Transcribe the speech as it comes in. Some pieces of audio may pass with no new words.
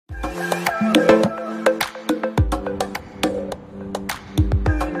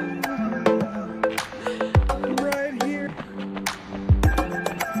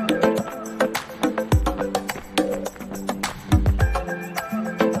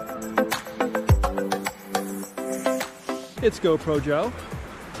It's GoPro Joe.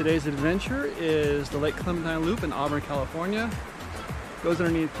 Today's adventure is the Lake Clementine Loop in Auburn, California. Goes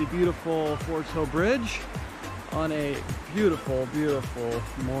underneath the beautiful Forest Hill Bridge on a beautiful, beautiful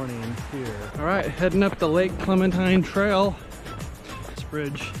morning here. All right, heading up the Lake Clementine Trail. This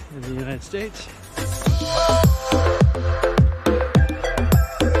bridge in the United States.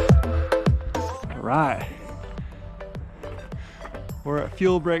 All right, we're at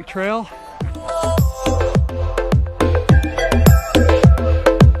Fuel Break Trail.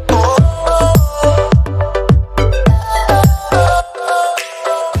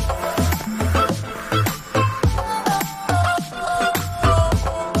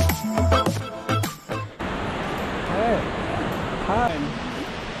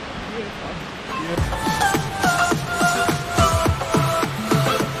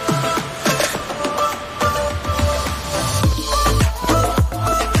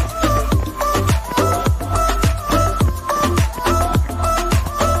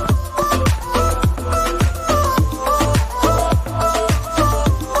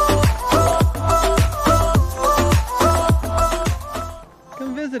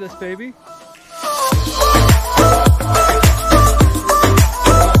 Come visit us, baby.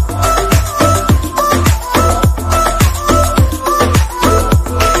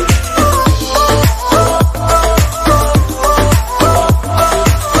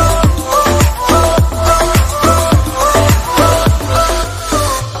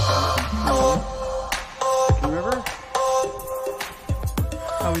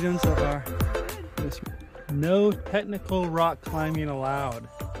 How are we doing so far? No technical rock climbing allowed.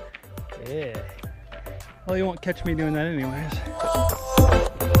 Yeah. Well, you won't catch me doing that anyways.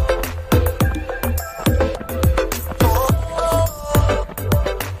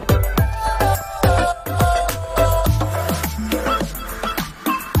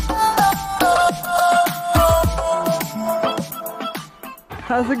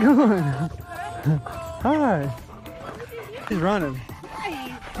 How's it going? Hi. He's running.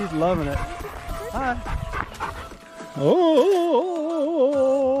 He's loving it. Hi. Oh!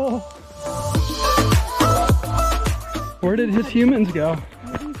 Where did his humans go?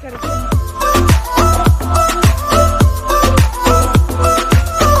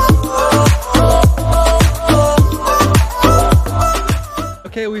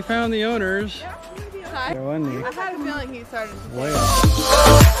 Okay, we found the owners. Hi. There wasn't he? I had a feeling he started to Way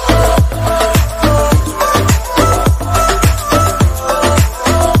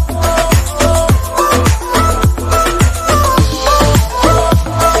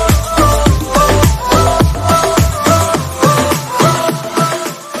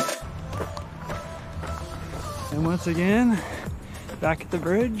And once again, back at the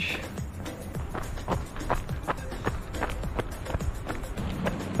bridge.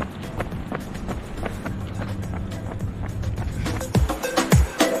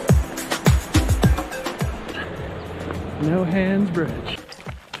 No Hands Bridge.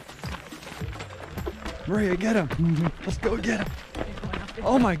 Maria, get him. Let's go get him.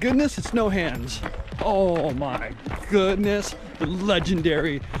 Oh my goodness, it's No Hands. Oh my goodness, the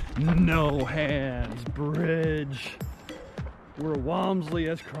legendary No Hands Bridge, where Walmsley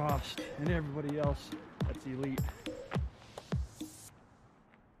has crossed and everybody else that's elite.